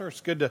It's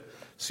good to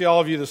see all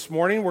of you this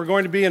morning. We're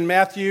going to be in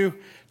Matthew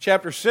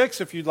chapter 6,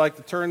 if you'd like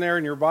to turn there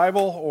in your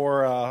Bible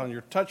or on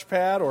your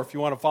touchpad, or if you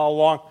want to follow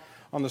along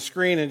on the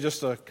screen in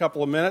just a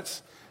couple of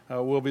minutes.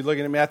 We'll be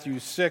looking at Matthew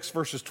 6,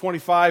 verses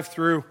 25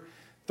 through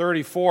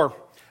 34.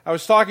 I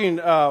was talking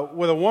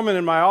with a woman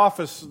in my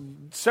office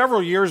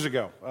several years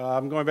ago.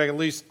 I'm going back at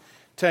least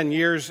 10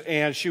 years,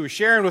 and she was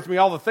sharing with me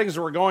all the things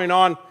that were going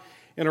on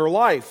in her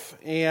life.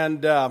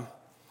 And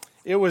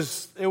it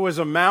was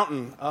a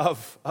mountain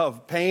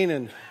of pain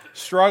and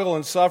struggle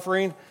and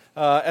suffering.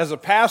 As a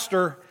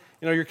pastor,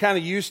 you're kind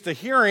of used to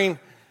hearing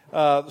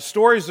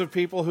stories of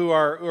people who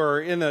are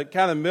in the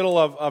kind of middle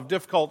of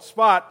difficult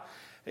spot,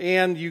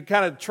 and you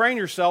kind of train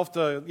yourself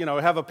to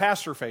have a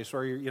pastor face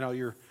where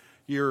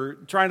you're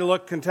trying to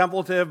look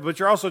contemplative, but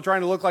you're also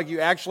trying to look like you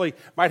actually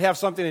might have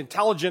something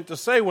intelligent to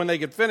say when they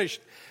get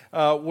finished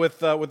with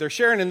their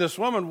sharing. And this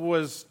woman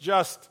was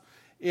just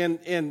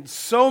in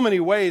so many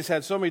ways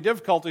had so many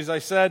difficulties. I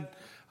said,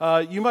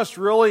 you must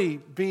really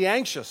be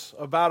anxious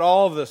about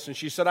all of this. And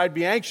she said, I'd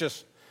be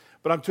anxious,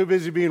 but I'm too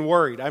busy being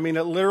worried. I mean,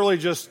 it literally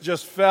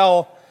just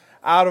fell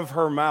out of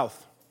her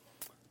mouth.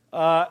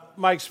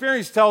 My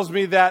experience tells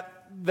me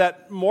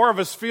that more of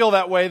us feel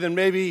that way than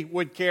maybe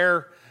would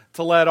care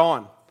to let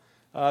on.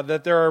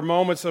 That there are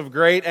moments of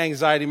great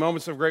anxiety,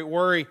 moments of great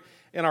worry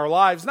in our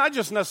lives, not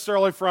just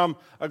necessarily from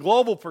a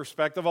global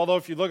perspective, although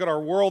if you look at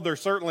our world,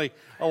 there's certainly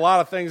a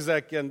lot of things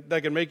that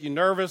can make you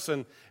nervous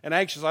and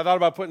anxious. I thought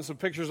about putting some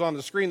pictures on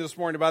the screen this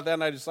morning about that,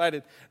 and I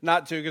decided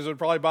not to because it would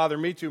probably bother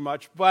me too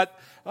much. But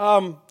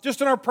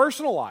just in our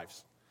personal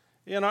lives,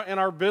 in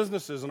our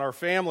businesses, in our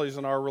families,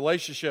 in our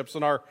relationships,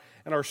 in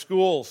our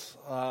schools,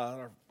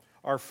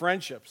 our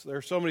friendships, there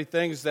are so many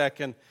things that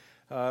can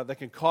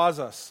cause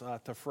us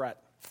to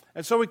fret.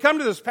 And so we come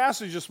to this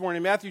passage this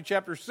morning, Matthew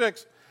chapter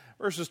 6,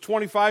 verses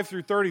 25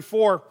 through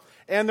 34,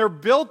 and they're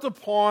built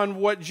upon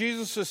what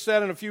Jesus has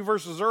said in a few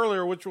verses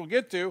earlier, which we'll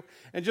get to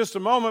in just a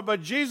moment.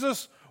 But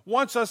Jesus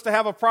wants us to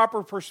have a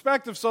proper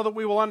perspective so that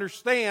we will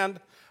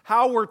understand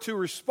how we're to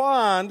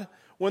respond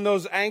when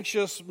those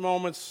anxious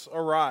moments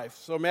arrive.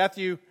 So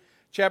Matthew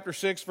chapter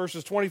 6,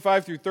 verses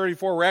 25 through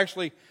 34, we're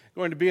actually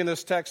going to be in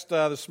this text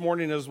this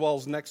morning as well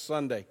as next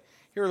Sunday.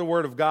 Hear the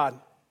word of God.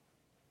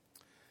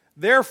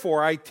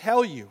 Therefore, I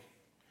tell you,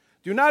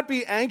 do not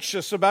be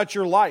anxious about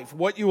your life,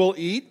 what you will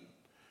eat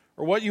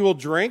or what you will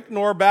drink,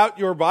 nor about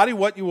your body,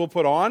 what you will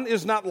put on.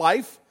 Is not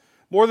life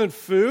more than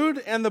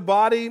food, and the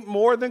body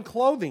more than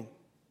clothing?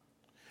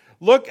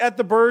 Look at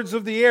the birds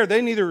of the air.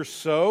 They neither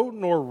sow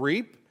nor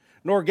reap,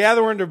 nor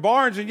gather into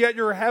barns, and yet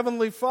your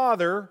heavenly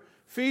Father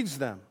feeds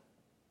them.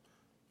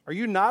 Are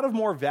you not of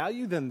more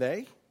value than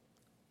they?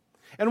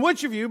 And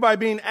which of you, by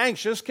being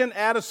anxious, can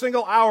add a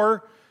single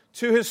hour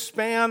to his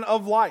span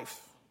of life?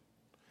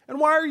 And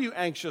why are you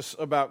anxious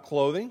about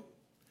clothing?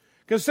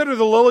 Consider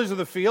the lilies of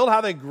the field, how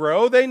they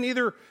grow. They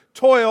neither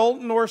toil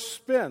nor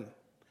spin.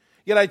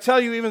 Yet I tell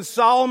you, even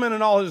Solomon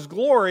in all his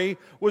glory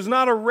was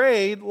not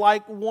arrayed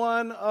like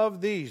one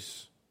of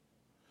these.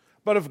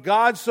 But if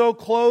God so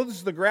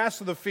clothes the grass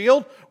of the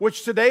field,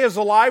 which today is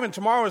alive and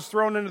tomorrow is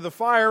thrown into the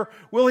fire,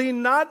 will he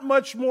not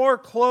much more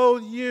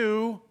clothe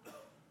you,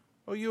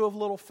 O you of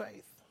little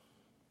faith?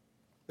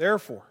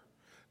 Therefore,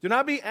 do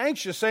not be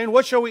anxious, saying,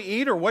 what shall we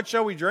eat, or what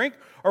shall we drink,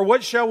 or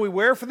what shall we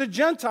wear? For the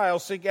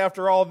Gentiles seek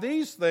after all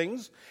these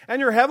things,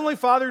 and your heavenly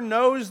Father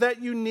knows that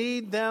you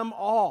need them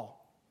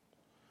all.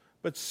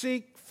 But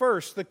seek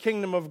first the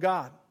kingdom of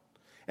God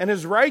and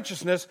his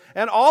righteousness,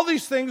 and all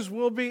these things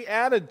will be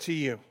added to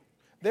you.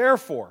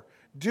 Therefore,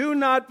 do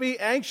not be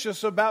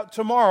anxious about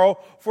tomorrow,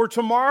 for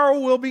tomorrow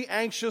will be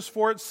anxious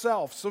for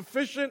itself.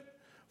 Sufficient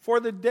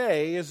for the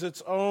day is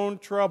its own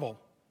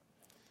trouble.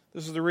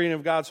 This is the reading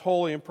of God's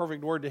holy and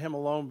perfect word. To him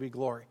alone be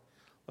glory.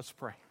 Let's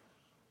pray.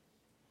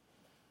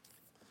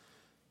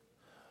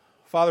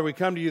 Father, we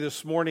come to you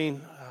this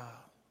morning,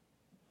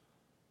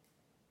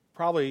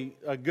 probably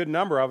a good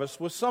number of us,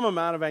 with some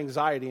amount of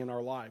anxiety in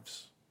our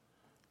lives.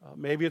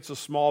 Maybe it's a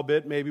small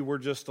bit. Maybe we're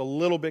just a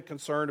little bit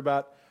concerned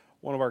about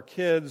one of our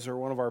kids or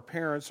one of our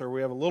parents, or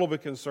we have a little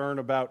bit concerned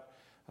about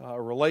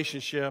a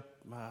relationship.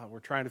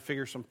 We're trying to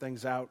figure some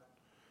things out.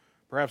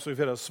 Perhaps we've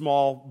hit a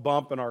small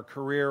bump in our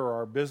career or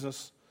our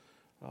business.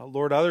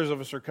 Lord, others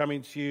of us are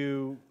coming to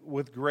you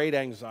with great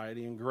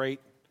anxiety and great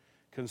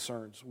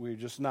concerns. We're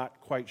just not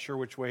quite sure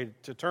which way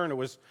to turn. It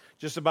was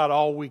just about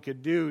all we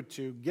could do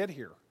to get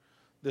here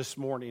this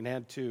morning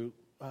and to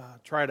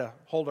try to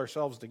hold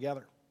ourselves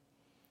together.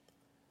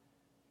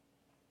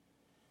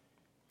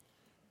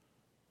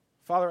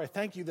 Father, I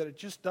thank you that it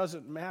just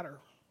doesn't matter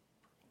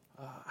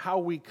how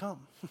we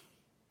come.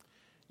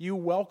 You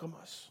welcome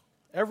us,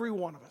 every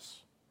one of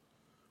us,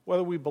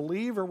 whether we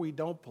believe or we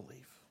don't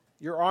believe.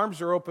 Your arms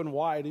are open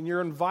wide, and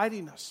you're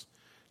inviting us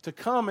to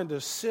come and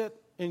to sit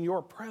in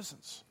your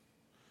presence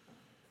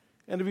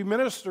and to be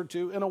ministered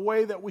to in a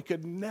way that we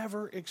could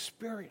never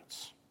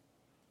experience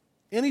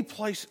any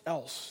place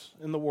else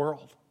in the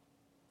world.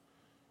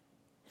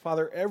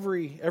 Father,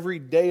 every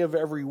day of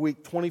every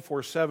week,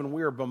 24/7,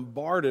 we are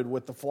bombarded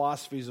with the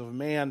philosophies of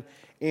man.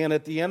 And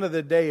at the end of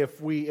the day,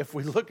 if we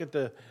look at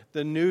the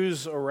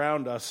news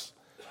around us,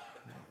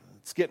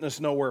 it's getting us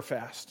nowhere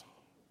fast.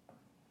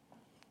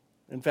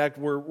 In fact,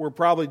 we're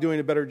probably doing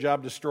a better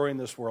job destroying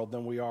this world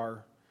than we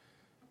are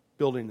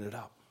building it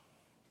up.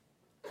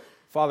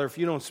 Father, if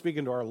you don't speak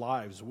into our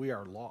lives, we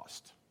are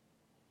lost.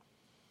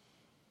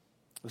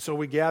 And so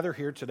we gather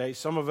here today,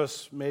 some of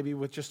us maybe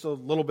with just a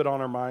little bit on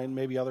our mind,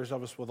 maybe others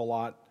of us with a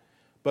lot,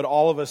 but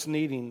all of us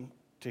needing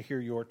to hear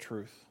your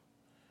truth,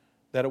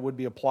 that it would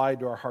be applied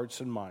to our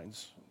hearts and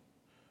minds.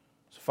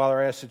 So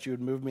Father, I ask that you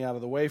would move me out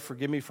of the way.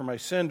 Forgive me for my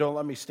sin. Don't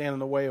let me stand in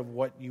the way of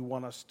what you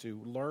want us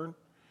to learn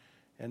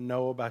and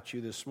know about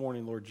you this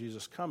morning. Lord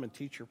Jesus, come and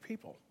teach your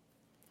people.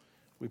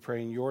 We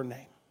pray in your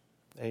name.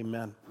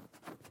 Amen.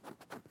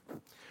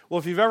 Well,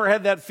 if you've ever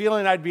had that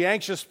feeling, I'd be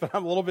anxious, but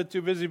I'm a little bit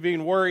too busy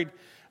being worried.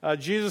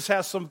 Jesus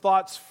has some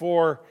thoughts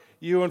for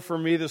you and for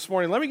me this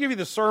morning. Let me give you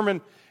the sermon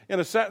in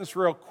a sentence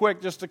real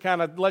quick just to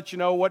kind of let you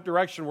know what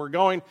direction we're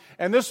going.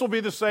 And this will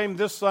be the same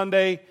this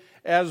Sunday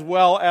as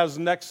well as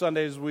next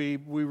Sunday as we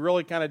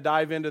really kind of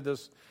dive into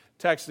this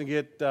text and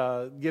get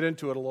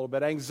into it a little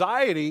bit.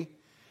 Anxiety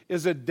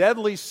is a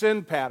deadly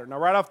sin pattern. Now,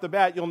 right off the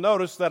bat, you'll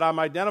notice that I'm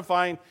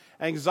identifying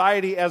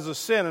anxiety as a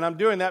sin, and I'm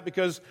doing that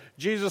because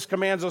Jesus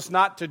commands us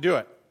not to do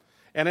it.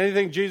 And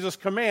anything Jesus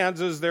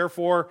commands is,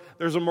 therefore,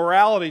 there's a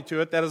morality to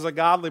it that is a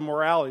godly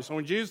morality. So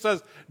when Jesus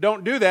says,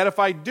 don't do that, if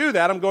I do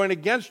that, I'm going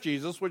against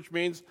Jesus, which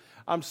means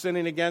I'm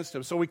sinning against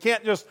him. So we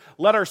can't just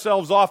let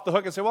ourselves off the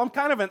hook and say, well, I'm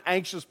kind of an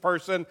anxious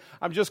person.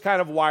 I'm just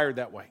kind of wired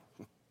that way.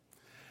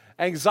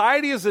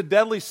 Anxiety is a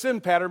deadly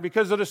sin pattern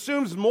because it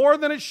assumes more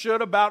than it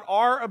should about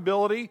our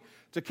ability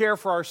to care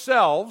for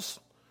ourselves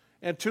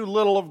and too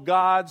little of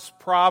God's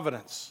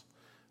providence.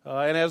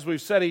 And as we've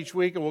said each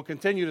week, and we'll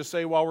continue to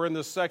say while we're in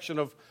this section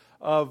of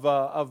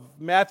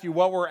Matthew,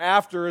 what we're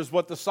after is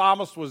what the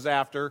psalmist was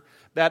after,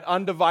 that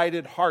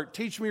undivided heart.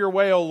 Teach me your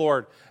way, O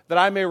Lord, that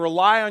I may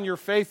rely on your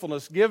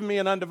faithfulness. Give me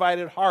an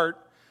undivided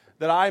heart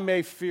that I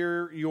may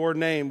fear your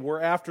name.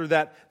 We're after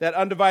that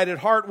undivided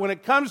heart when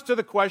it comes to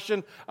the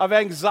question of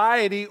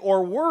anxiety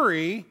or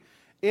worry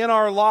in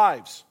our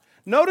lives.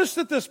 Notice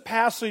that this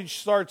passage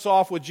starts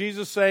off with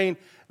Jesus saying,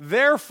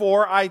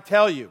 therefore I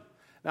tell you.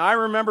 Now, I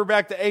remember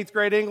back to 8th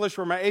grade English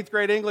where my 8th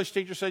grade English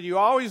teacher said, you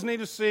always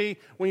need to see,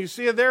 when you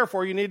see a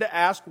therefore, you need to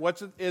ask,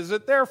 is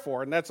it there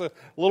for? And that's a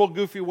little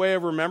goofy way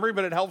of remembering,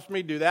 but it helps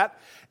me do that.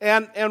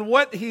 And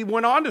what he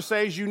went on to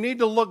say is you need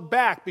to look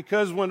back,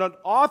 because when an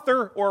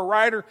author or a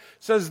writer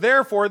says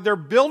therefore, they're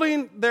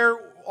building their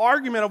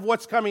argument of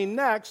what's coming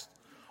next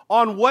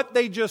on what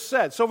they just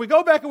said. So if we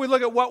go back and we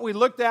look at what we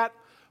looked at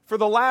for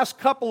the last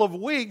couple of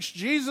weeks,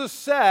 Jesus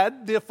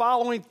said the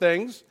following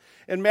things.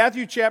 In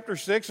Matthew chapter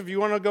 6, if you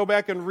want to go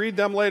back and read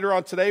them later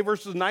on today,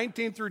 verses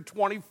 19 through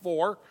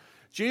 24,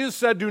 Jesus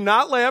said, do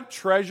not lay up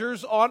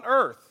treasures on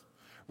earth.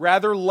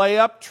 Rather, lay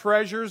up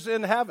treasures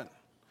in heaven.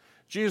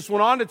 Jesus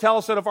went on to tell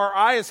us that if our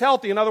eye is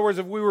healthy, in other words,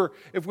 if we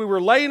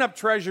were laying up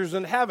treasures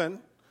in heaven,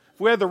 if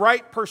we had the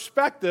right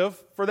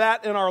perspective for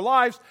that in our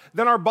lives,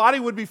 then our body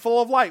would be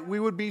full of light. We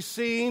would be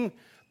seeing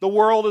the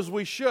world as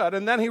we should.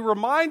 And then he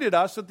reminded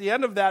us at the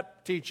end of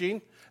that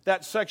teaching,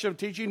 that section of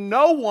teaching,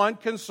 no one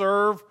can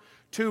serve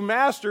two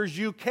masters.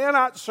 You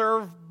cannot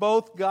serve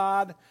both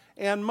God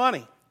and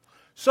money.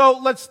 So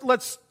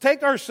let's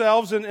take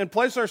ourselves and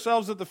place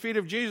ourselves at the feet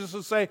of Jesus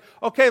and say,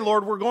 okay,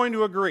 Lord, we're going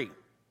to agree.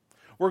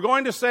 We're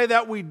going to say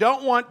that we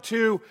don't want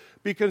to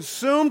be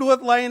consumed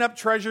with laying up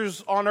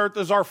treasures on earth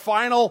as our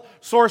final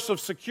source of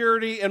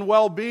security and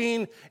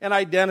well-being and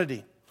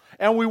identity.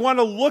 And we want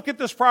to look at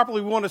this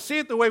properly. We want to see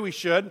it the way we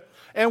should.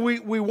 And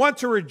we want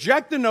to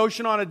reject the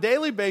notion on a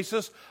daily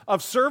basis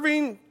of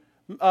serving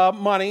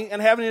money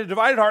and having a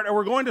divided heart, and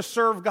we're going to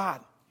serve God.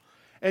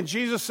 And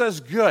Jesus says,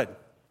 good.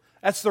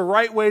 That's the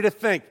right way to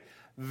think.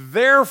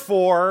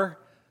 Therefore,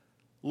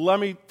 let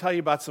me tell you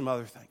about some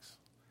other things.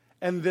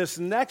 And this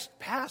next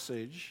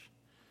passage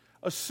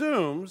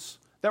assumes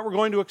that we're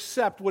going to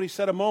accept what he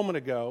said a moment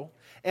ago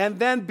and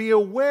then be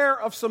aware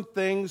of some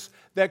things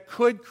that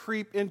could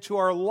creep into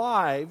our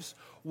lives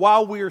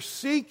while we are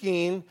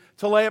seeking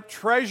to lay up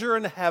treasure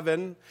in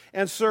heaven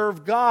and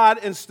serve God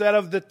instead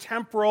of the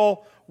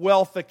temporal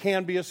wealth that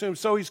can be assumed.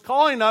 So he's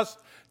calling us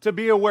to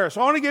be aware.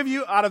 So I want to give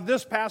you, out of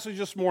this passage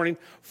this morning,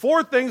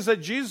 4 things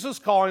that Jesus is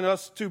calling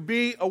us to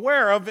be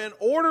aware of in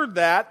order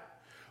that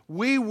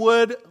we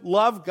would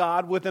love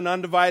God with an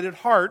undivided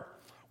heart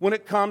when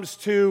it comes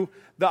to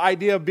the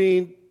idea of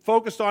being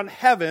focused on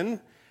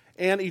heaven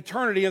and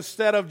eternity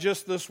instead of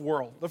just this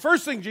world. The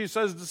first thing Jesus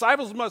says,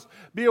 disciples must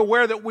be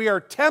aware that we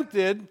are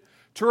tempted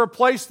to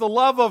replace the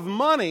love of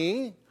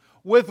money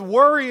with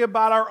worry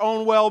about our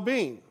own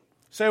well-being.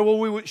 Say, well,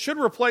 we should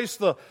replace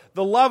the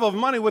love of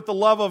money with the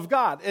love of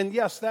God. And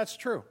yes, that's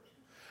true.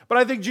 But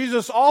I think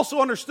Jesus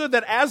also understood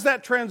that as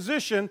that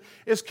transition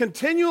is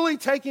continually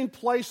taking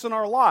place in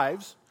our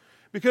lives,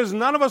 because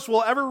none of us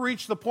will ever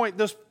reach the point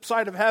this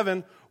side of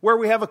heaven where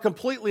we have a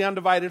completely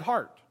undivided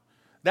heart.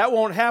 That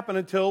won't happen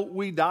until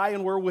we die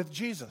and we're with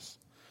Jesus.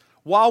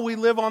 While we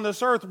live on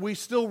this earth, we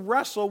still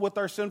wrestle with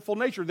our sinful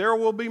nature. There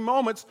will be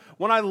moments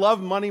when I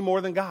love money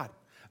more than God.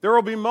 There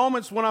will be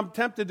moments when I'm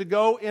tempted to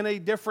go in a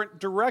different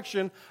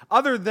direction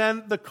other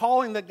than the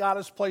calling that God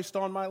has placed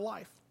on my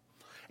life.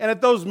 And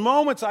at those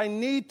moments, I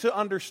need to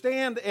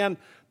understand and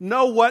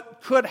know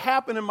what could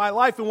happen in my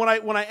life. And when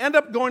I end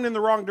up going in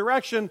the wrong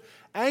direction,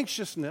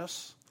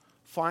 anxiousness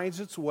finds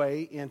its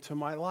way into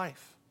my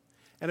life.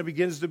 And it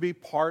begins to be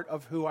part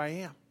of who I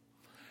am.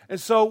 And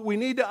so we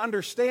need to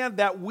understand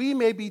that we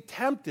may be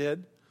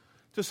tempted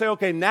to say,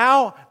 okay,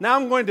 now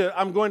I'm going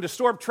to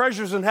store up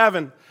treasures in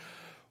heaven.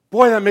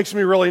 Boy, that makes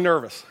me really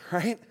nervous,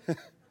 right?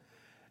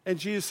 And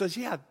Jesus says,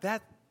 yeah,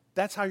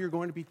 that's how you're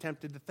going to be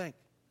tempted to think.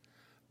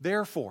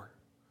 Therefore,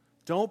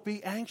 don't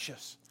be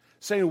anxious,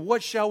 saying,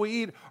 what shall we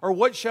eat, or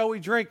what shall we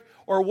drink,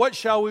 or what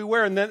shall we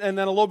wear? And then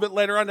a little bit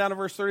later on down to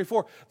verse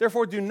 34,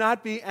 therefore do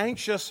not be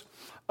anxious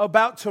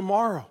about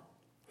tomorrow.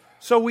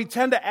 So we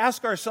tend to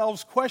ask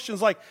ourselves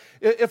questions like,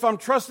 if I'm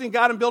trusting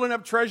God and building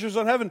up treasures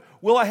on heaven,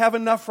 will I have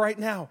enough right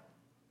now?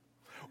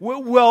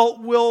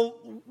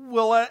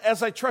 Will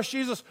as I trust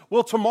Jesus,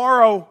 will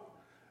tomorrow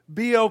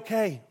be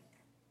okay?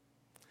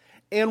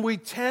 And we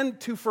tend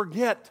to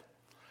forget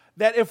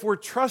that if we're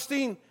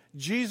trusting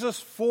Jesus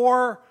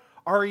for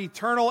our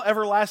eternal,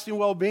 everlasting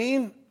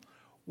well-being,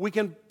 we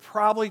can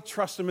probably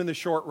trust Him in the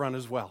short run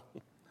as well.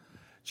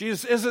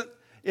 Jesus isn't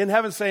in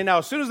heaven saying, now,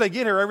 as soon as they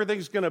get here,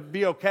 everything's going to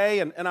be okay,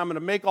 and I'm going to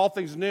make all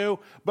things new,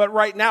 but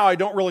right now, I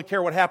don't really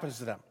care what happens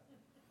to them.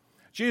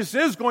 Jesus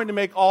is going to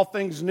make all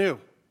things new.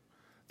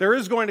 There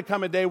is going to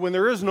come a day when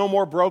there is no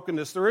more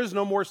brokenness, there is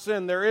no more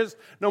sin, there is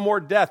no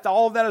more death.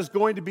 All of that is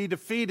going to be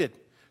defeated.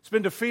 It's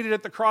been defeated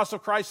at the cross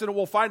of Christ, and it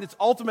will find its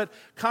ultimate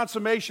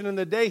consummation in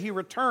the day He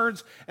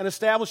returns and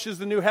establishes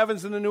the new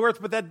heavens and the new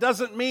earth. But that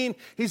doesn't mean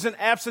He's an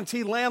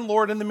absentee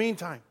landlord in the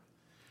meantime.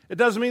 It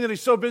doesn't mean that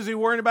He's so busy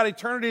worrying about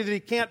eternity that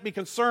He can't be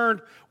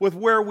concerned with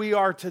where we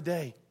are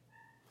today.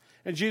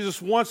 And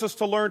Jesus wants us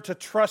to learn to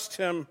trust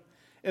Him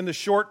in the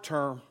short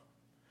term,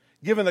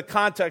 given the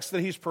context that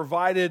He's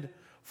provided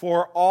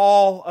for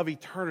all of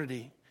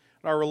eternity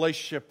in our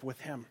relationship with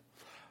Him.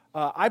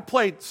 I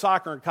played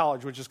soccer in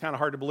college, which is kind of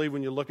hard to believe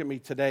when you look at me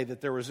today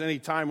that there was any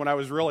time when I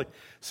was really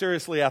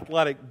seriously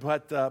athletic,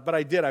 but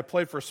I did. I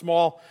played for a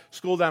small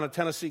school down in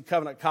Tennessee,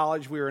 Covenant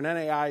College. We were an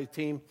NAI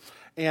team,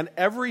 and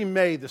every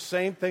May the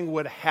same thing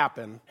would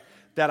happen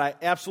that I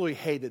absolutely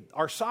hated.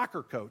 Our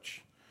soccer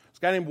coach, this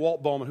guy named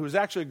Walt Bowman, who was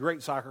actually a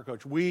great soccer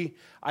coach.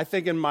 I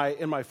think in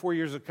my 4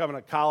 years at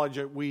Covenant College,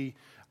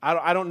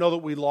 I don't know that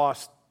we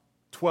lost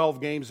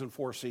 12 games in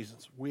 4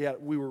 seasons. We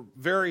were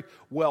very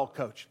well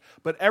coached.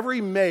 But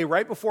every May,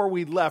 right before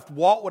we left,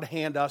 Walt would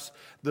hand us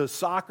the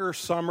soccer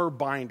summer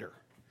binder.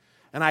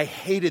 And I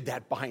hated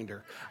that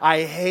binder.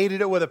 I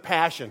hated it with a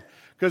passion.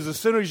 Because as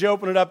soon as you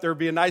open it up, there would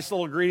be a nice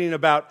little greeting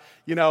about,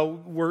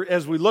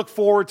 as we look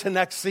forward to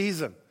next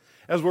season,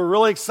 as we're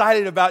really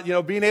excited about,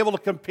 being able to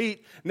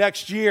compete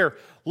next year,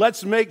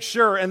 let's make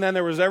sure. And then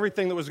there was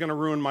everything that was going to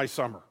ruin my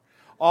summer.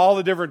 All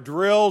the different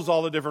drills,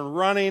 all the different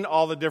running,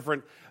 all the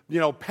different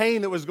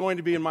pain that was going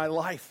to be in my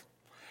life.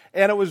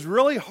 And it was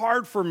really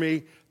hard for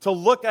me to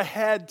look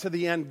ahead to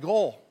the end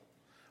goal,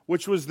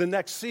 which was the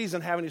next season,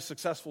 having a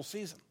successful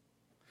season.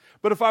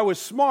 But if I was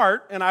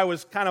smart, and I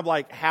was kind of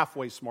like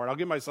halfway smart, I'll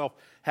give myself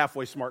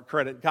halfway smart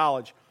credit in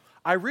college,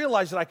 I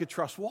realized that I could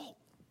trust Walt.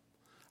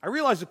 I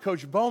realized that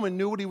Coach Bowman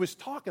knew what he was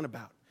talking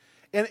about.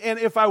 And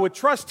if I would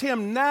trust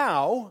him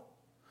now,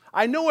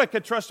 I knew I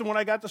could trust him when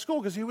I got to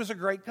school because he was a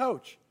great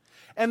coach.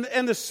 And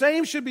the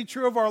same should be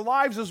true of our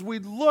lives as we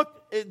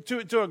look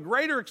to a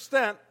greater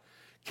extent.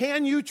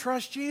 Can you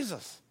trust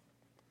Jesus?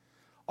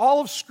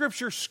 All of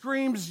Scripture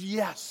screams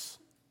yes.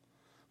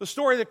 The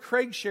story that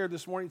Craig shared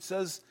this morning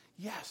says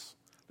yes.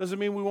 Does it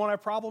mean we won't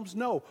have problems?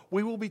 No.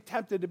 We will be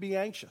tempted to be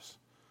anxious.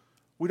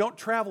 We don't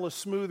travel a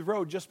smooth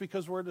road just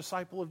because we're a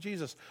disciple of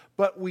Jesus.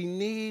 But we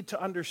need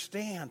to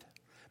understand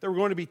that we're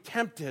going to be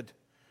tempted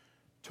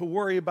to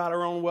worry about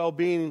our own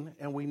well-being,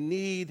 and we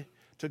need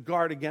to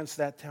guard against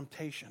that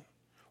temptation.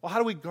 Well, how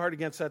do we guard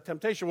against that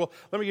temptation? Well,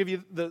 let me give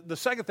you the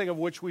second thing of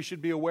which we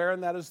should be aware,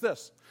 and that is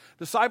this.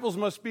 Disciples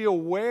must be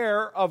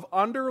aware of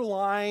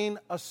underlying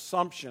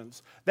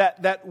assumptions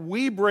that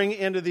we bring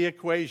into the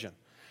equation.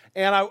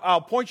 And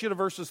I'll point you to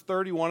verses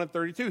 31 and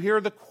 32. Here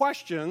are the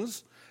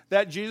questions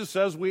that Jesus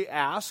says we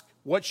ask.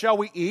 What shall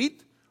we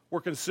eat?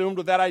 We're consumed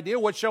with that idea.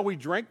 What shall we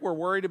drink? We're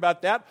worried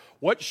about that.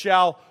 What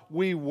shall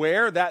we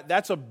wear?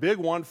 That's a big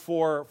one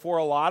for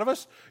a lot of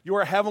us.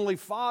 Your heavenly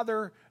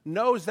Father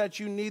knows that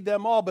you need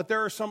them all, but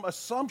there are some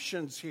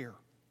assumptions here.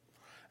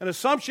 An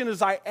assumption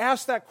is I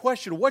ask that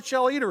question, what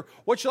shall I eat, or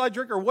what shall I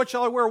drink, or what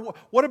shall I wear?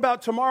 What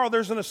about tomorrow?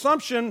 There's an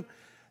assumption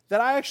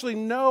that I actually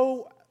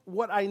know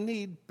what I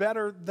need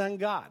better than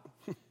God.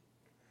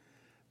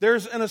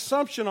 There's an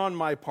assumption on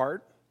my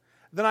part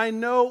that I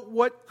know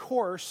what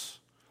course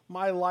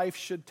my life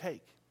should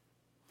take.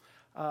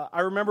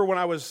 I remember when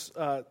I was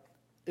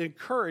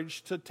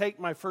encouraged to take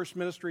my first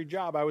ministry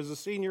job. I was a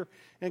senior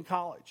in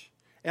college.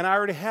 And I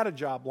already had a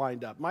job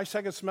lined up. My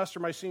second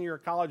semester, my senior year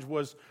of college,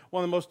 was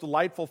one of the most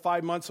delightful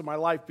 5 months of my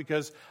life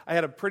because I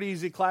had a pretty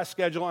easy class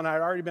schedule and I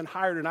had already been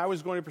hired and I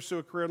was going to pursue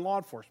a career in law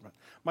enforcement.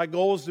 My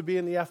goal was to be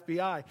in the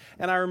FBI.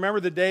 And I remember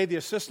the day the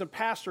assistant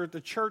pastor at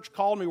the church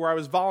called me where I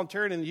was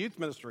volunteering in the youth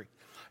ministry.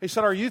 He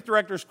said, our youth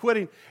director is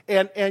quitting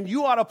and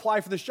you ought to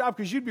apply for this job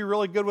because you'd be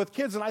really good with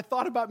kids. And I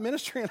thought about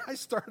ministry and I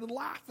started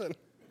laughing.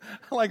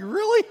 I'm like,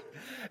 really?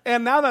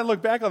 And now that I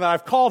look back on that,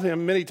 I've called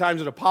him many times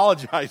and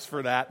apologized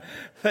for that.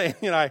 I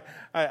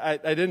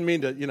didn't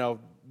mean to,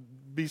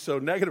 be so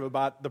negative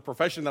about the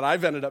profession that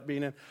I've ended up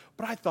being in,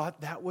 but I thought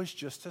that was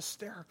just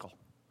hysterical.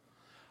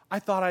 I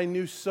thought I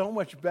knew so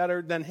much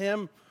better than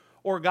him,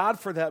 or God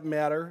for that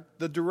matter,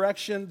 the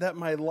direction that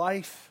my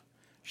life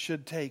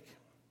should take.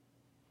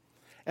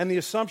 And the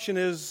assumption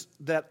is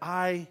that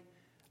I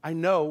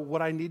know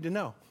what I need to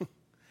know.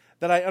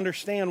 That I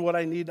understand what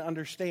I need to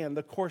understand,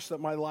 the course that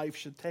my life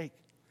should take.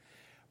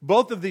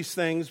 Both of these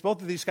things,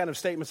 both of these kind of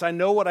statements, I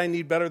know what I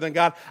need better than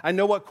God, I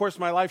know what course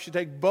my life should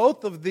take,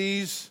 both of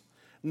these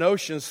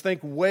notions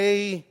think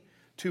way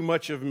too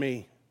much of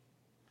me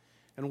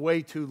and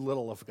way too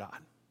little of God.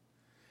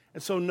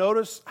 And so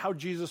notice how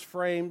Jesus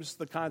frames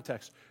the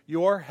context.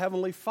 Your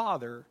heavenly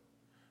Father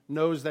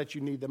knows that you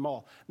need them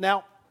all.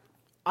 Now,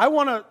 I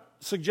want to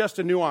suggest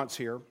a nuance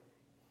here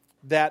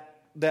that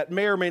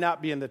may or may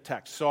not be in the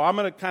text. So I'm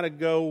going to kind of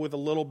go with a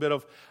little bit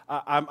of,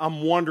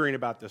 I'm wondering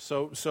about this.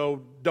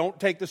 So don't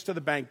take this to the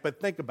bank, but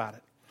think about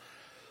it.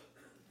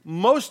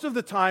 Most of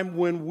the time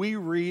when we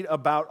read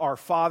about our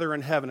Father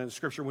in heaven in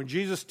Scripture, when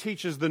Jesus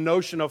teaches the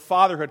notion of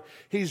fatherhood,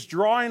 He's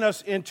drawing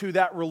us into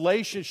that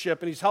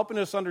relationship and He's helping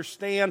us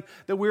understand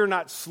that we are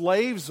not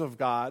slaves of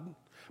God,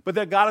 but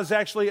that God is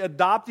actually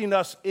adopting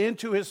us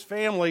into His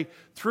family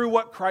through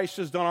what Christ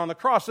has done on the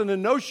cross. And the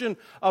notion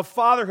of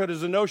fatherhood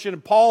is a notion,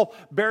 and Paul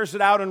bears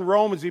it out in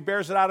Romans, he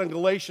bears it out in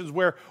Galatians,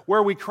 where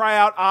we cry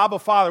out, Abba,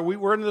 Father.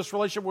 We're in this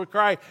relationship where we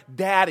cry,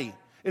 Daddy.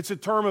 It's a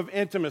term of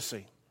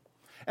intimacy.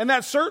 And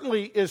that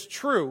certainly is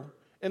true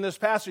in this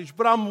passage,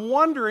 but I'm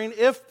wondering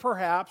if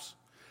perhaps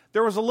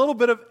there was a little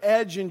bit of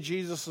edge in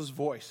Jesus'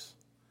 voice.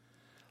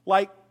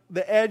 Like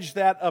the edge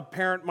that a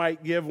parent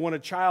might give when a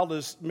child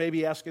is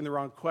maybe asking the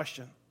wrong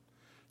question.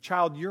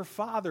 Child, your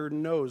father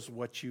knows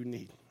what you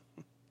need,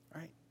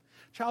 right?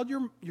 Child,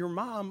 your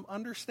mom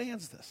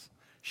understands this.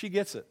 She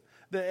gets it.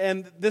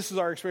 And this is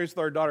our experience with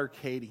our daughter,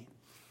 Katie.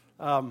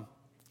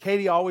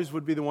 Katie always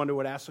would be the one who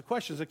would ask the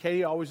questions, and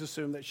Katie always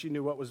assumed that she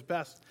knew what was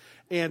best.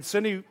 And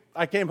Cindy,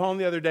 I came home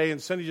the other day, and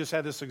Cindy just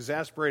had this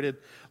exasperated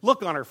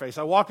look on her face.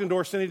 I walked in the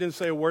door, Cindy didn't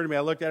say a word to me.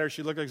 I looked at her,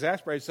 she looked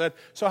exasperated, said,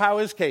 so how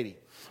is Katie?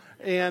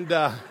 And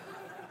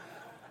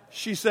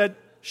she said,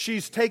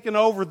 she's taken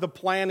over the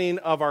planning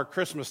of our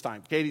Christmas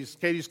time.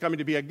 Katie's coming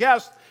to be a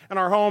guest in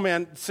our home,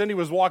 and Cindy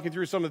was walking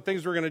through some of the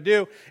things we're going to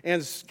do,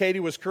 and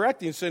Katie was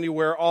correcting Cindy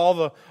where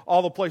all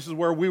the places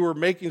where we were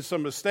making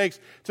some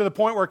mistakes, to the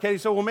point where Katie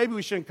said, well, maybe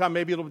we shouldn't come.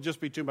 Maybe it'll just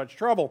be too much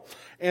trouble.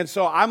 And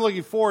so I'm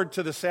looking forward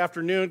to this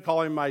afternoon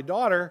calling my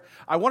daughter.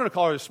 I wanted to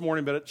call her this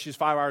morning, but she's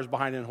 5 hours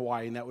behind in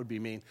Hawaii, and that would be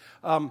mean.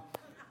 But I'm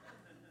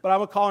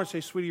going to call her and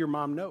say, sweetie, your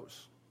mom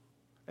knows.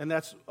 And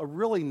that's a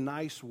really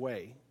nice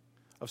way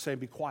of saying,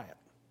 be quiet.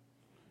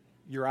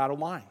 You're out of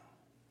line.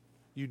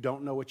 You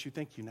don't know what you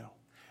think you know.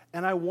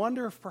 And I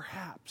wonder if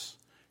perhaps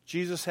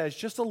Jesus has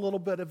just a little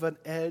bit of an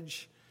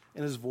edge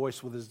in his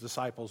voice with his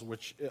disciples,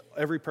 which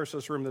every person in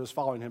this room that is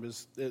following him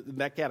is in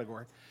that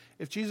category.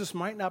 If Jesus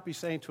might not be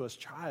saying to us,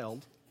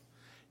 child,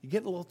 you're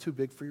getting a little too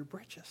big for your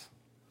britches.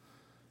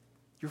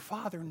 Your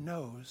Father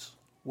knows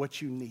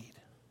what you need.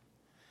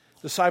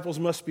 Disciples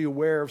must be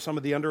aware of some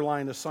of the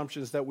underlying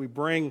assumptions that we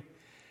bring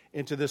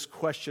into this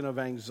question of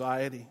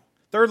anxiety.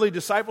 Thirdly,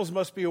 disciples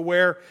must be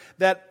aware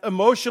that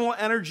emotional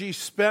energy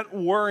spent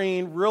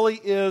worrying really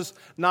is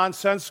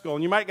nonsensical.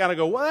 And you might kind of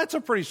go, well, that's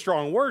a pretty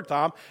strong word,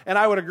 Tom. And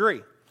I would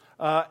agree.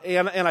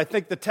 And I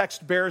think the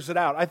text bears it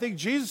out. I think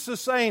Jesus is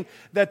saying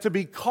that to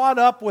be caught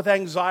up with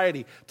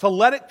anxiety, to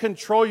let it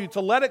control you, to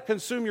let it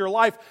consume your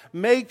life,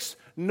 makes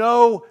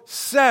no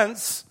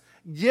sense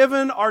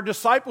given our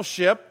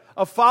discipleship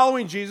of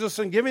following Jesus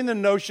and giving the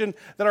notion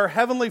that our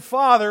Heavenly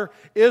Father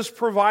is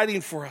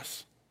providing for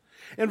us.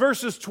 In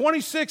verses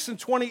 26 and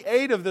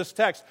 28 of this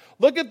text,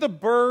 look at the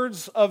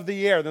birds of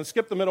the air. Then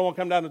skip the middle and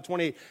come down to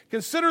 28.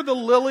 Consider the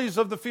lilies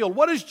of the field.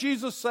 What is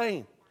Jesus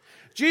saying?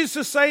 Jesus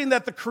is saying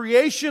that the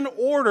creation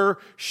order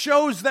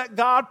shows that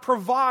God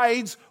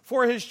provides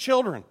for His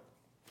children.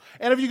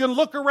 And if you can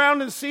look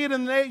around and see it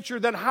in nature,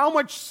 then how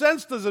much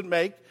sense does it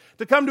make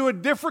to come to a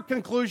different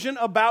conclusion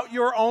about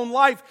your own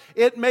life?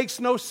 It makes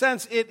no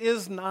sense. It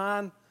is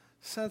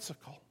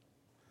nonsensical.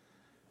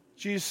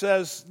 Jesus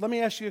says, let me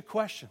ask you a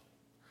question.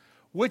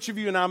 Which of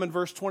you, and I'm in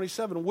verse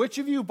 27, which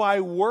of you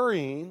by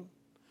worrying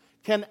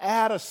can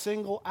add a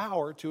single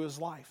hour to his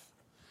life?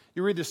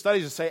 You read the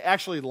studies that say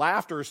actually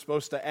laughter is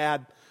supposed to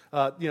add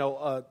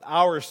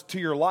hours to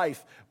your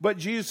life. But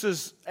Jesus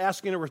is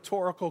asking a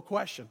rhetorical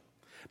question.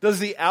 Does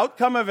the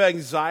outcome of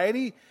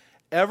anxiety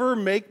ever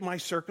make my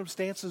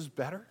circumstances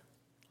better?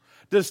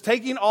 Does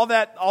taking all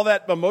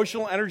that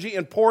emotional energy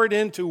and pour it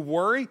into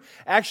worry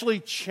actually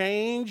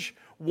change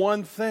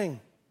one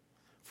thing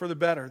for the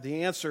better?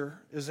 The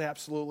answer is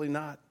absolutely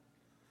not.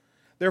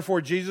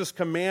 Therefore, Jesus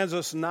commands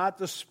us not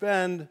to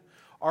spend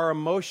our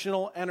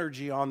emotional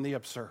energy on the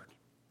absurd,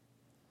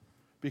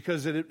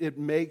 because it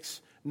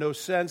makes no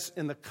sense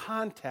in the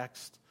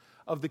context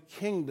of the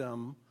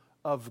kingdom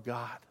of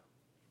God.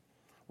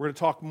 We're going to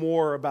talk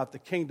more about the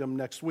kingdom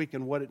next week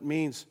and what it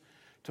means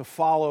to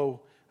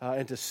follow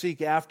and to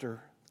seek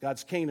after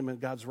God's kingdom and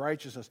God's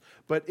righteousness.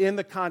 But in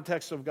the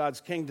context of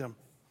God's kingdom,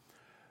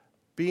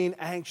 being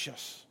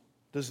anxious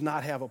does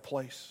not have a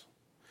place.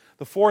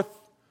 The fourth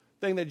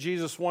thing that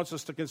Jesus wants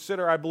us to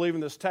consider, I believe,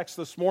 in this text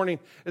this morning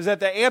is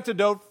that the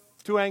antidote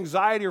to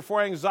anxiety or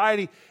for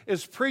anxiety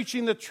is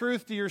preaching the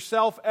truth to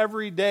yourself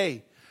every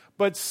day.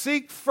 But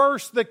seek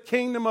first the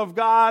kingdom of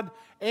God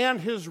and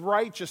His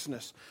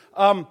righteousness.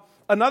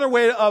 Another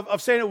way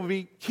of saying it would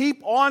be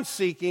keep on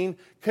seeking,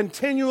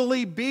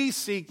 continually be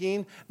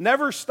seeking,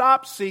 never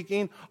stop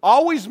seeking,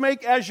 always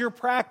make as your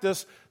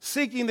practice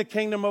seeking the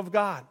kingdom of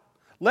God.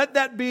 Let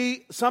that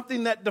be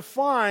something that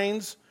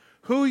defines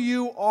who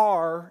you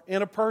are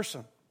in a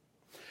person.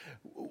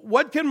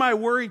 What can my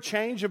worry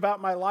change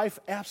about my life?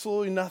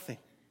 Absolutely nothing.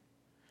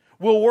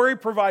 Will worry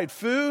provide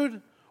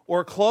food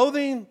or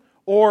clothing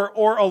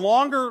or a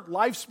longer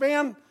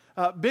lifespan?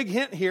 Big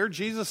hint here,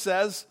 Jesus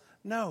says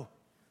no.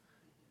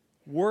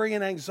 Worry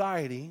and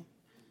anxiety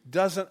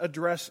doesn't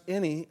address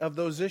any of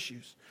those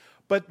issues.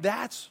 But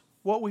that's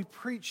what we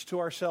preach to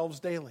ourselves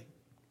daily.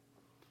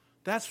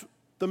 That's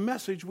the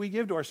message we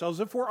give to ourselves,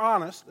 if we're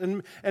honest.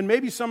 And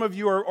maybe some of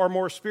you are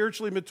more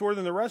spiritually mature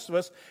than the rest of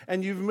us,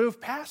 and you've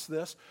moved past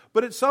this.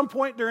 But at some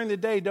point during the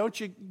day, don't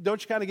you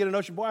kind of get a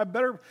notion, boy, I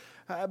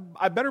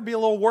better be a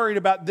little worried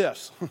about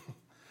this.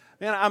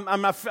 Man,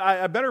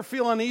 I better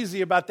feel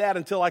uneasy about that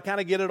until I kind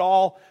of get it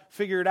all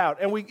figured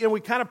out. And we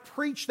kind of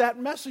preach that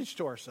message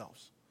to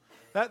ourselves.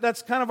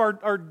 That's kind of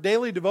our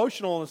daily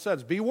devotional in a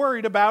sense. Be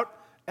worried about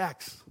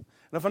X. And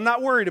if I'm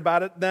not worried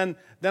about it, then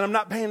I'm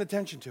not paying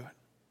attention to it.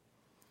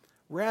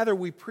 Rather,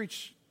 we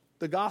preach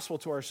the gospel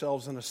to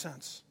ourselves in a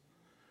sense.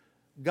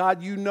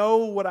 God, you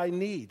know what I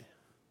need.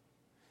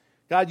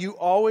 God, you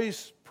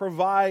always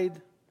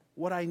provide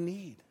what I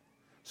need.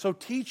 So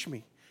teach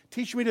me.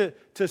 Teach me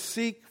to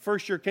seek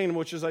first your kingdom,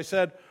 which, as I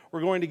said, we're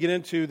going to get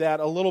into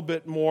that a little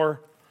bit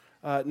more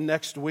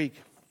next week.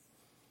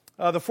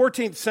 The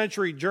 14th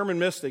century German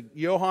mystic,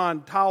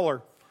 Johann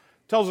Tauler,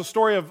 tells a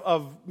story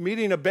of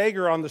meeting a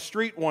beggar on the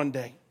street one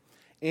day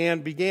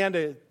and began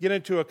to get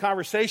into a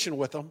conversation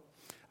with him.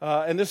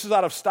 And this is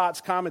out of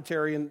Stott's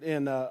commentary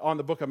on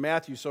the book of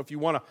Matthew. So if you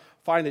want to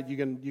find it, you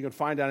can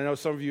find it. I know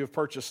some of you have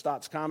purchased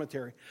Stott's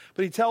commentary.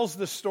 But he tells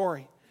this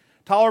story.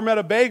 Tauler met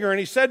a beggar, and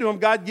he said to him,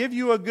 God give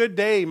you a good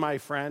day, my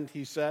friend,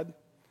 he said.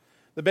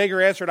 The beggar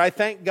answered, I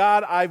thank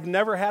God I've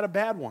never had a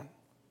bad one.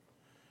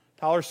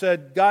 Tauler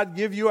said, God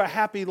give you a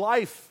happy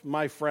life,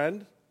 my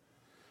friend.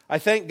 I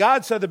thank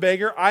God, said the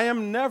beggar, I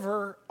am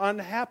never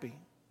unhappy.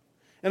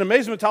 In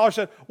amazement, Tauler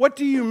said, what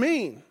do you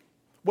mean?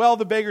 Well,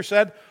 the beggar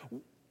said,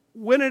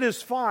 when it is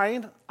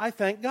fine, I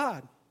thank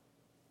God.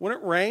 When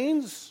it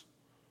rains,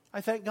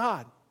 I thank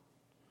God.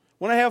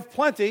 When I have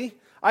plenty,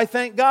 I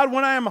thank God.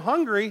 When I am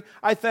hungry,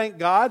 I thank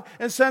God.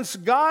 And since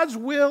God's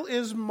will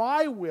is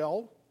my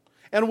will,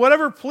 and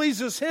whatever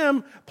pleases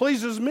Him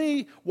pleases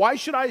me, why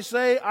should I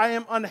say I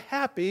am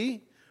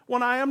unhappy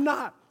when I am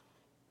not?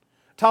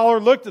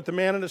 Tauler looked at the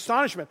man in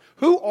astonishment.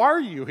 Who are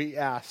you? He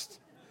asked.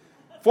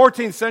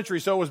 14th century,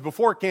 so it was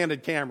before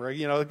candid camera,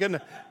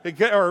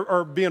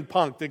 or being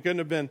punked. It couldn't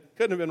have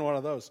been one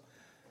of those.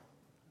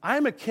 I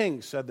am a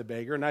king, said the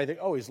beggar, and I think,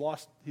 he's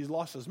lost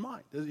his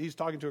mind. He's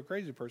talking to a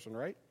crazy person,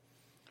 right?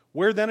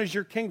 Where then is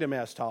your kingdom?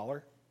 Asked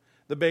Tauler.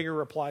 The beggar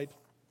replied,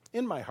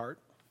 in my heart.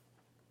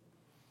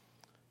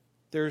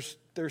 There's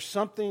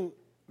something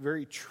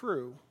very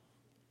true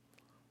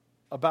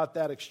about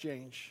that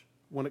exchange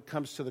when it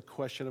comes to the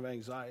question of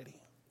anxiety.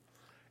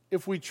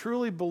 If we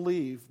truly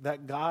believe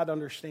that God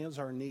understands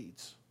our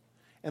needs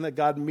and that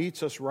God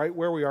meets us right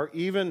where we are,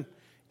 even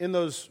in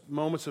those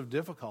moments of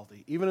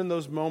difficulty, even in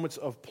those moments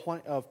of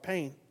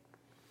pain,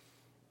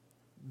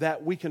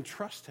 that we can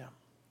trust Him,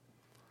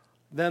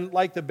 then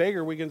like the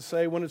beggar, we can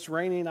say, when it's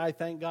raining, I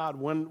thank God.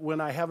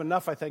 When I have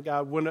enough, I thank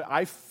God. When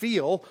I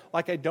feel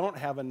like I don't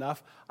have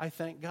enough, I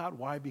thank God.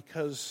 Why?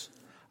 Because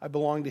I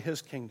belong to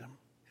His kingdom.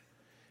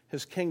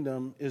 His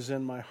kingdom is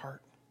in my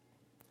heart.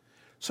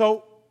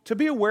 So, to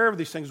be aware of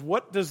these things,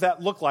 what does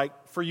that look like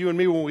for you and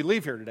me when we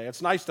leave here today?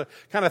 It's nice to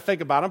kind of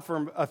think about them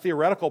from a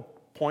theoretical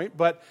point,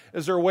 but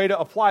is there a way to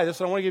apply this?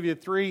 I want to give you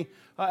three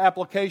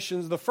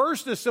applications. The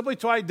first is simply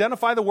to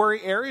identify the worry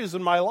areas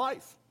in my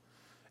life.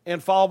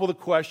 and follow up with a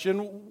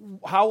question,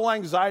 how will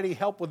anxiety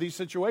help with these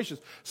situations?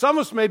 Some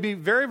of us may be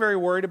very, very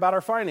worried about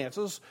our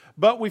finances,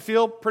 but we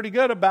feel pretty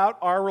good about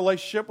our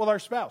relationship with our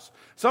spouse.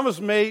 Some of us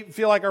may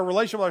feel like our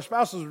relationship with our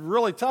spouse is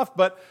really tough,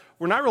 but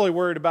we're not really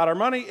worried about our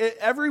money.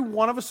 Every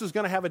one of us is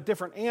going to have a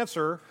different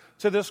answer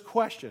to this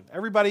question.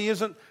 Everybody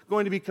isn't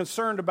going to be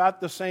concerned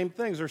about the same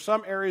things. There's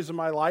some areas of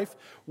my life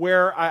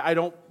where I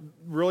don't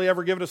really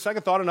ever give it a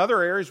second thought, and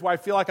other areas where I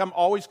feel like I'm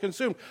always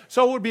consumed.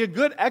 So it would be a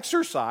good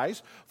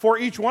exercise for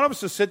each one of us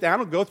to sit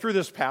down and go through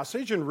this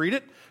passage and read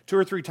it 2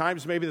 or 3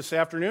 times maybe this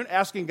afternoon,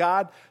 asking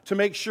God to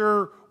make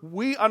sure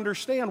we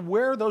understand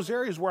where those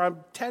areas where I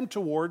tend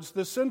towards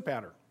this sin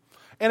pattern.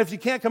 And if you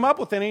can't come up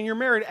with any and you're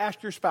married,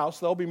 ask your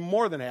spouse. They'll be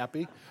more than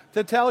happy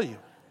to tell you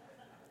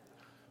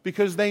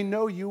because they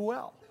know you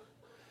well.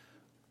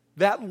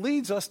 That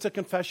leads us to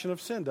confession of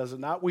sin, does it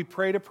not? We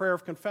prayed a prayer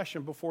of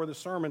confession before the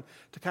sermon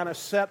to kind of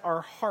set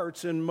our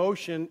hearts in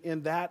motion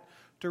in that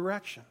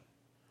direction.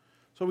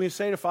 So we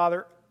say to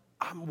Father,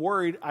 I'm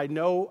worried. I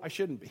know I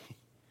shouldn't be.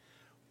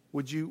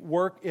 Would you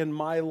work in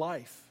my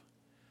life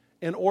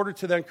in order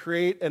to then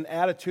create an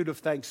attitude of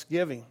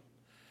thanksgiving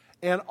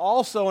and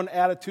also an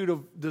attitude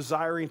of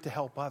desiring to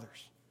help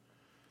others?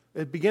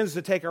 It begins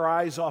to take our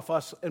eyes off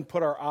us and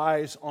put our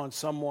eyes on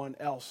someone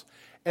else.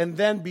 And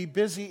then be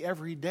busy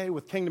every day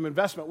with kingdom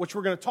investment, which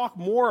we're going to talk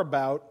more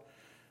about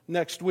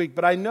next week.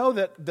 But I know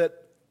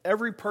that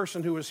every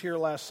person who was here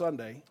last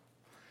Sunday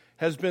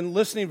has been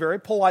listening very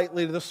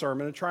politely to the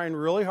sermon and trying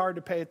really hard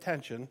to pay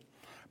attention,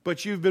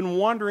 but you've been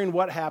wondering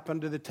what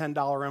happened to the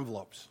 $10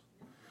 envelopes.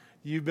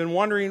 You've been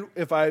wondering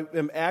if I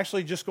am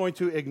actually just going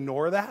to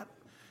ignore that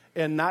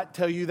and not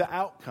tell you the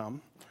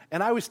outcome.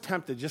 And I was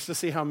tempted just to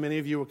see how many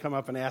of you would come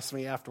up and ask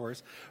me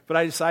afterwards, but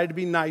I decided to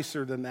be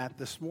nicer than that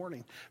this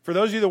morning. For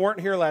those of you that weren't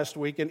here last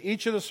week, in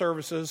each of the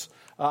services,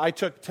 I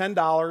took $10,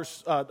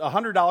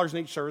 $100 in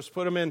each service,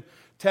 put them in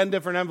 10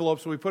 different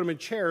envelopes. We put them in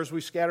chairs. We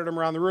scattered them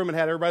around the room and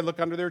had everybody look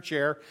under their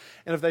chair.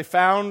 And if they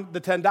found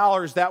the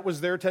 $10, that was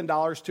their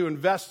 $10 to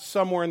invest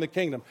somewhere in the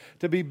kingdom,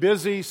 to be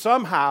busy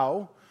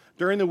somehow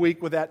during the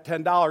week with that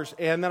 $10.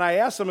 And then I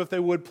asked them if they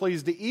would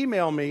please to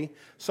email me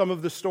some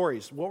of the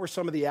stories. What were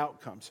some of the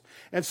outcomes?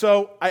 And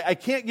so I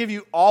can't give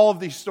you all of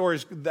these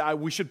stories.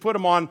 We should put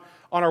them on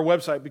our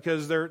website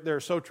because they're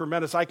so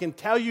tremendous. I can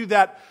tell you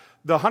that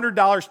the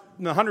 $100,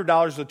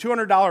 the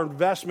 $200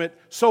 investment,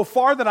 so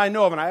far that I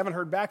know of, and I haven't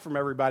heard back from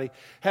everybody,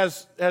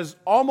 has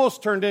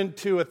almost turned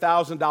into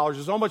 $1,000.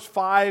 It's almost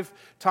 5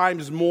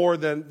 times more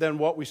than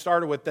what we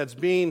started with that's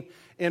being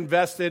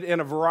invested in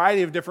a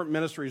variety of different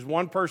ministries.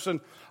 One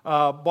person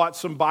bought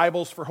some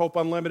Bibles for Hope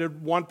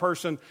Unlimited. One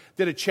person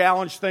did a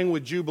challenge thing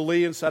with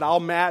Jubilee and said,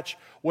 I'll match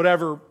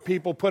whatever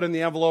people put in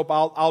the envelope.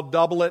 I'll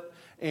double it.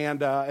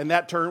 And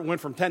that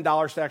went from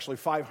 $10 to actually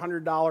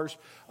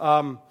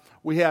 $500.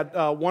 We had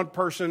one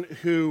person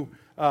who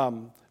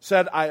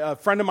said, a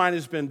friend of mine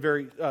has been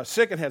very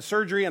sick and had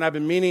surgery, and I've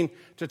been meaning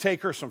to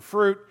take her some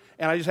fruit,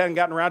 and I just hadn't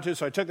gotten around to it,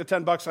 so I took the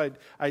 $10,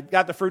 I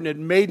got the fruit, and it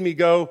made me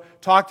go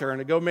talk to her, and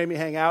it made me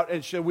hang out,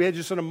 and we had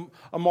just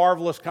a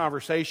marvelous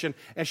conversation,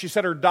 and she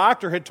said her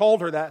doctor had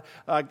told her that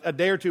a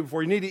day or two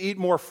before, you need to eat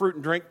more fruit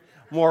and drink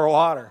more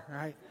water,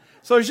 right?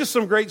 So there's just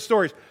some great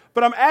stories.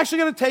 But I'm actually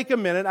going to take a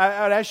minute.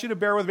 I'd ask you to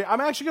bear with me.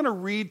 I'm actually going to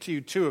read to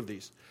you 2 of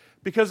these,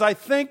 because I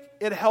think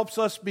it helps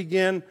us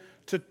begin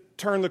to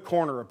turn the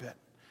corner a bit.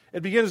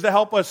 It begins to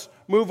help us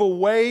move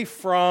away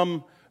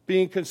from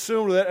being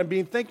consumed with it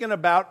and thinking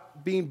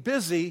about being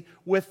busy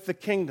with the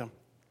kingdom.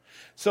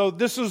 So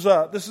this is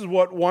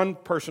what one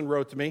person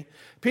wrote to me.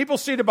 People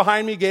seated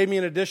behind me gave me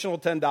an additional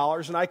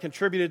 $10, and I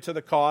contributed to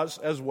the cause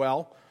as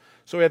well.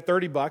 So we had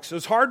 $30. It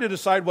was hard to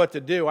decide what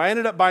to do. I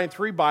ended up buying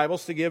 3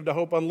 Bibles to give to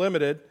Hope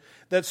Unlimited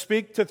that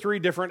speak to 3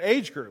 different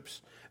age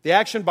groups. The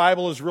Action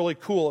Bible is really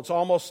cool. It's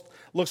almost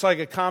looks like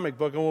a comic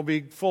book and will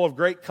be full of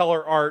great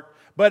color art,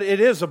 but it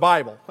is a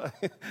Bible.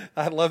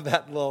 I love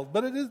that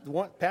but it is,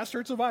 Pastor,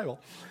 it's a Bible.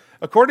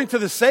 According to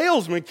the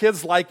salesman,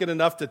 kids like it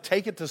enough to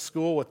take it to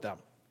school with them.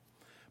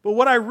 But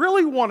what I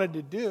really wanted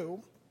to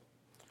do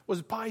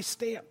was buy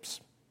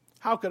stamps.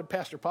 How could a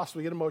pastor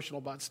possibly get emotional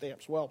about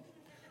stamps? Well,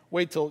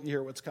 wait till you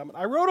hear what's coming.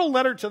 I wrote a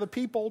letter to the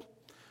people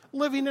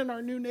living in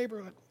our new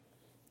neighborhood,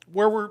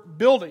 where we're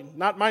building,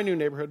 not my new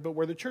neighborhood, but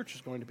where the church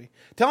is going to be,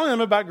 telling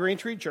them about Green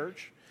Tree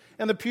Church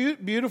and the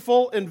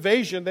beautiful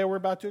invasion they were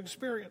about to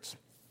experience.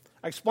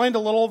 I explained a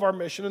little of our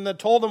mission and then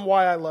told them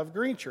why I love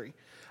Green Tree.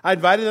 I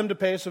invited them to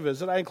pay us a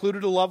visit. I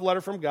included a love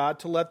letter from God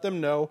to let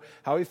them know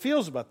how He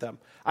feels about them.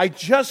 I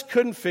just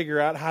couldn't figure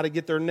out how to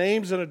get their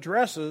names and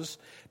addresses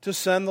to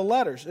send the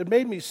letters. It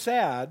made me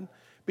sad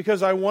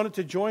because I wanted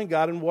to join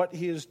God in what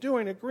He is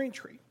doing at Green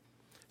Tree.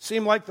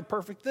 Seemed like the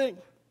perfect thing.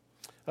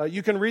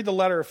 You can read the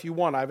letter if you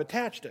want. I've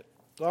attached it.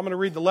 So I'm going to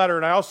read the letter,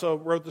 and I also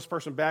wrote this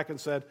person back and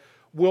said,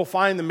 we'll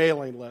find the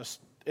mailing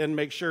list and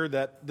make sure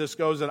that this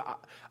goes, and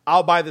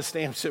I'll buy the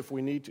stamps if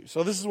we need to.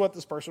 So this is what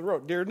this person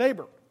wrote. Dear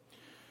neighbor,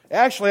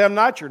 actually, I'm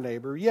not your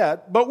neighbor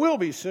yet, but will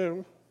be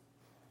soon.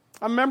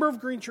 I'm a member of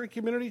Green Tree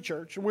Community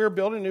Church, and we're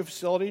building a new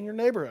facility in your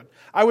neighborhood.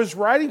 I was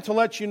writing to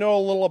let you know a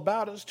little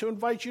about us, to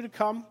invite you to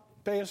come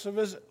pay us a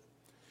visit.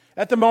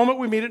 At the moment,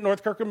 we meet at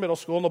North Kirkham Middle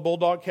School in the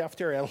Bulldog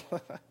Cafeteria.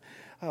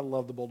 I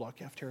love the Bulldog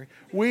Cafeteria.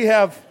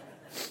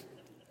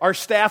 Our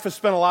staff has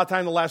spent a lot of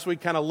time the last week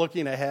kind of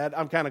looking ahead.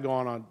 I'm kind of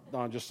going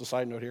on just a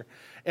side note here.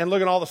 And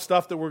looking at all the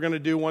stuff that we're going to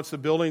do once the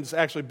building's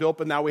actually built,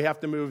 but now we have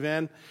to move in.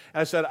 And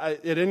I said,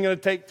 it isn't going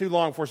to take too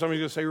long for somebody's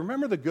going to say,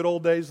 remember the good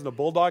old days of the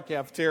Bulldog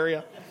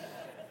Cafeteria?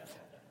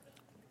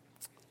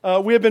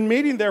 We have been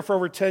meeting there for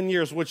over 10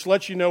 years, which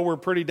lets you know we're a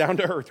pretty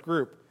down-to-earth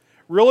group.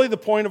 Really, the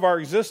point of our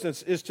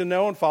existence is to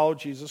know and follow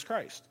Jesus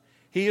Christ.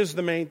 He is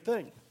the main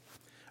thing.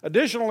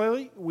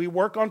 Additionally, we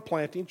work on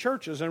planting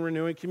churches and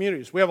renewing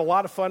communities. We have a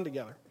lot of fun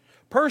together.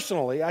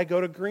 Personally, I go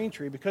to Green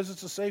Tree because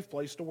it's a safe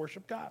place to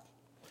worship God.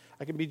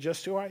 I can be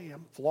just who I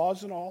am,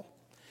 flaws and all,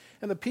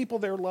 and the people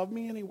there love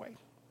me anyway.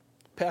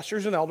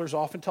 Pastors and elders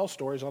often tell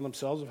stories on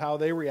themselves of how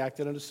they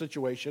reacted in a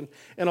situation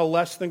in a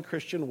less than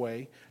Christian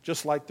way,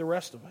 just like the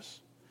rest of us.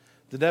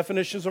 The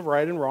definitions of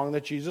right and wrong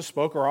that Jesus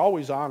spoke are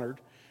always honored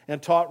and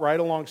taught right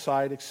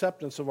alongside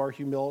acceptance of our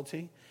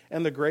humility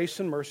and the grace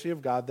and mercy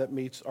of God that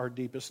meets our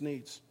deepest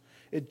needs.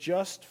 It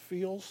just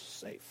feels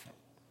safe.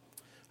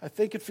 I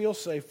think it feels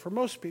safe for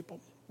most people,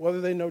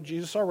 whether they know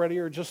Jesus already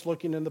or just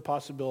looking in the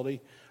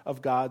possibility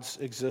of God's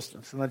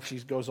existence. And then she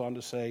goes on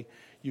to say,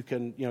 you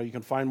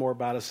can find more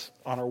about us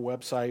on our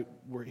website.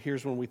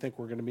 Here's when we think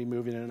we're going to be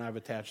moving in, and I've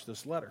attached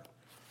this letter.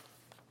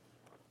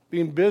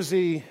 Being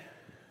busy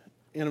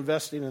in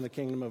investing in the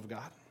kingdom of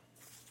God.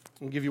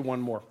 I'll give you one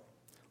more,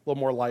 a little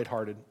more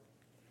lighthearted.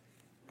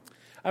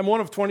 I'm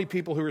one of 20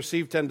 people who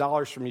received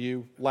 $10 from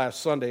you last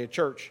Sunday at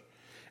church.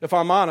 If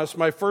I'm honest,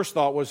 my first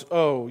thought was,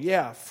 oh,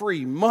 yeah,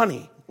 free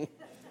money.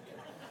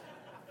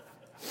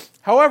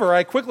 However,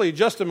 I quickly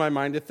adjusted my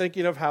mind to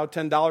thinking of how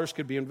 $10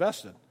 could be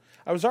invested.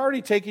 I was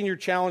already taking your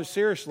challenge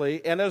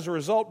seriously, and as a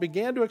result,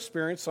 began to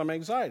experience some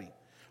anxiety.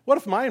 What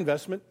if my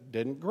investment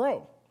didn't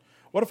grow?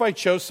 What if I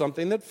chose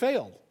something that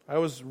failed? I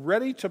was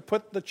ready to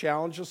put the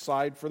challenge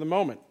aside for the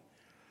moment.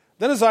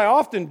 Then, as I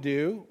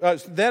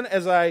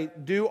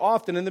do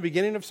often in the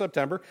beginning of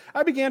September,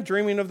 I began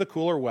dreaming of the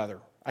cooler weather.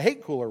 I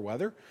hate cooler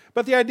weather,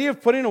 but the idea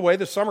of putting away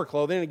the summer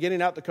clothing and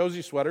getting out the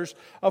cozy sweaters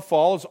of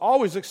fall is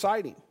always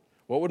exciting.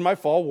 What would my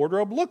fall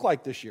wardrobe look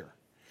like this year?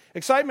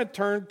 Excitement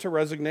turned to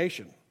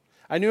resignation.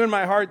 I knew in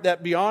my heart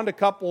that beyond a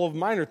couple of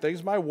minor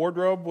things, my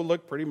wardrobe would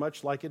look pretty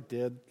much like it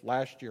did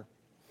last year.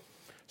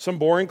 Some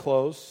boring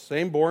clothes,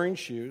 same boring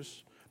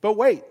shoes. But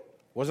wait,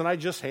 wasn't I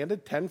just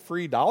handed 10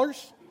 free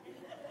dollars?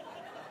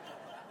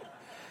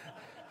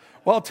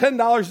 Well,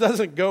 $10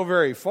 doesn't go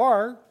very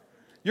far.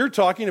 You're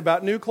talking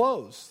about new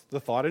clothes. The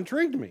thought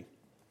intrigued me.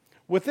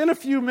 Within a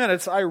few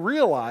minutes, I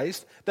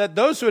realized that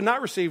those who had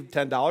not received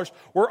 $10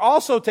 were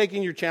also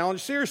taking your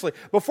challenge seriously.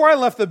 Before I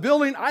left the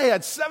building, I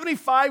had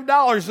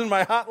 $75 in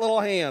my hot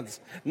little hands.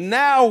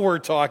 Now we're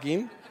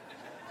talking.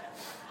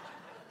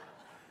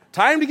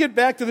 Time to get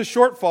back to the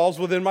shortfalls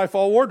within my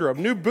fall wardrobe.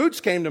 New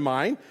boots came to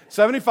mind.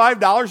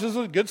 $75 is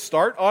a good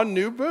start on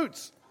new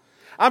boots.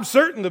 I'm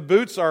certain the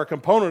boots are a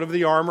component of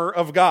the armor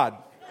of God.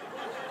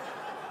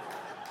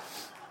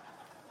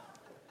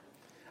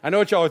 I know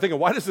what y'all are thinking.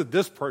 Why doesn't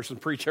this person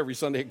preach every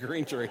Sunday at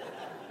Green Tree?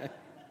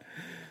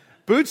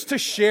 Boots to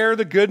share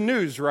the good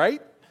news,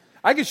 right?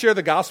 I can share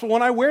the gospel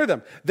when I wear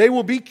them. They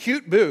will be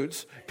cute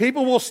boots.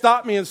 People will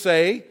stop me and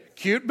say,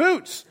 cute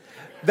boots.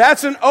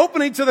 That's an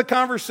opening to the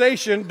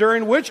conversation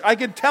during which I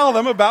can tell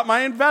them about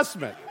my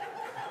investment.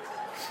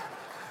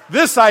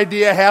 This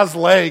idea has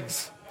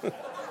legs.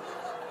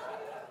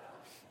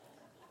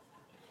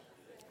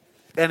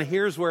 And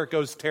here's where it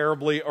goes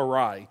terribly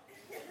awry.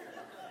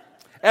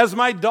 As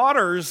my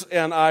daughters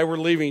and I were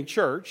leaving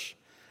church,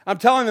 I'm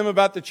telling them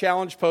about the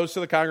challenge posed to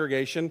the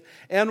congregation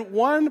and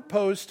one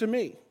posed to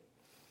me.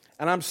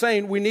 And I'm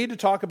saying we need to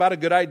talk about a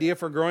good idea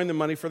for growing the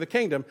money for the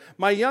kingdom.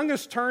 My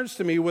youngest turns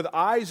to me with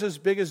eyes as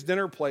big as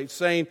dinner plates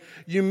saying,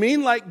 you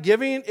mean like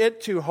giving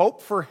it to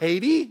Hope for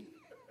Haiti?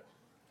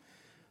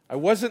 I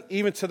wasn't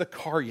even to the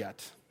car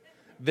yet.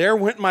 There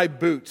went my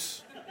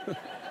boots.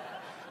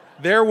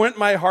 There went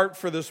my heart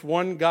for this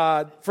one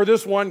God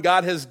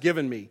has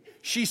given me.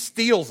 She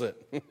steals it.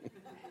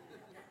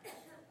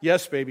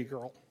 Yes, baby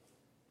girl.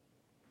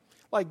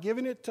 Like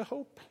giving it to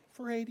Hope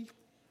for Haiti.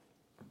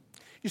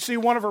 You see,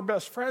 one of her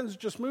best friends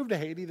just moved to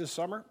Haiti this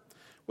summer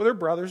with her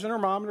brothers and her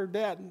mom and her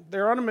dad.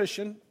 They're on a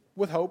mission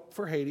with Hope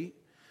for Haiti,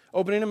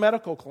 opening a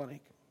medical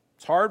clinic.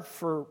 It's hard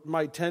for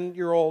my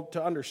 10-year-old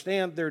to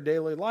understand their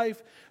daily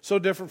life, so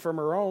different from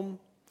her own.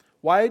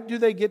 Why do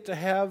they get to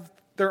have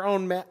their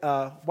own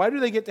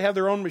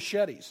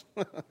machetes?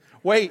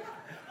 Wait,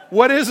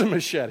 what is a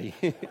machete?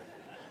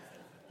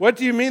 What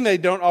do you mean they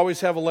don't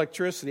always have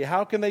electricity?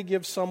 How can they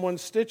give someone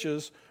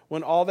stitches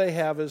when all they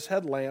have is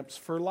headlamps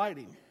for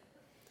lighting?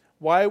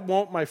 Why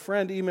won't my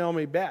friend email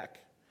me back?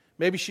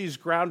 Maybe she's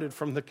grounded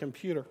from the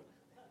computer.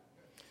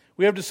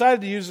 We have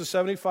decided to use the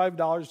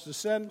 $75 to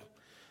send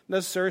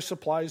necessary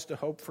supplies to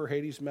Hope for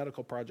Haiti's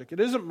medical project. It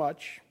isn't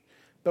much,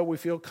 but we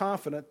feel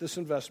confident this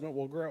investment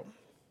will grow.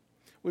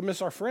 We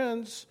miss our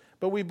friends,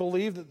 but we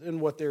believe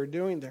in what they're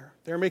doing there.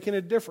 They're making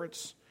a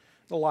difference,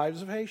 the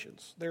lives of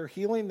Haitians. They're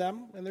healing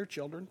them and their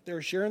children.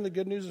 They're sharing the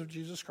good news of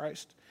Jesus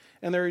Christ.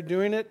 And they're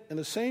doing it in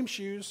the same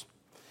shoes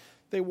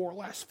they wore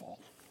last fall.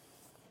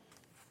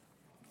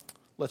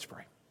 Let's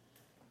pray.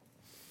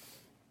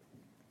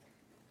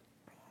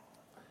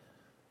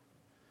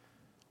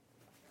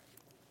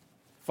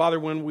 Father,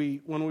 when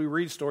we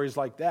read stories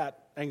like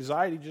that,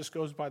 anxiety just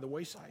goes by the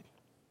wayside.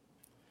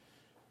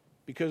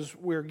 Because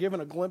we're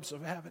given a glimpse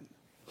of heaven.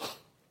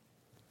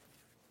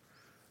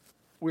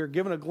 We are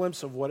given a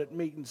glimpse of what it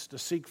means to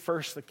seek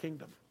first the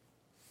kingdom.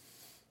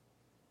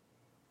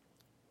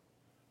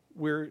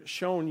 We're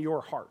shown your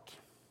heart.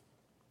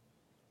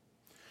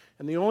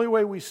 And the only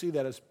way we see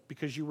that is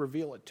because you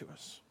reveal it to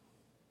us.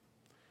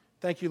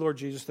 Thank you, Lord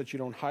Jesus, that you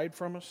don't hide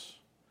from us,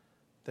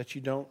 that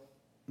you don't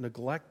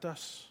neglect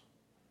us,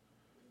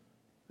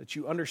 that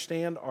you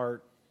understand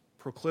our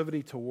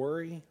proclivity to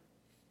worry,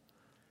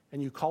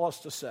 and you call us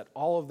to set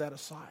all of that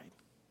aside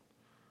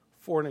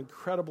for an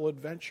incredible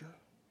adventure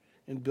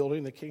in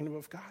building the kingdom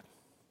of God.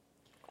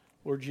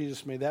 Lord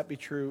Jesus, may that be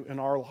true in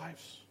our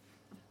lives.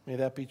 May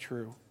that be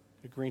true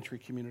at Green Tree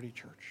Community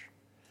Church.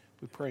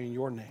 We pray in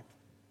your name.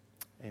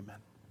 Amen.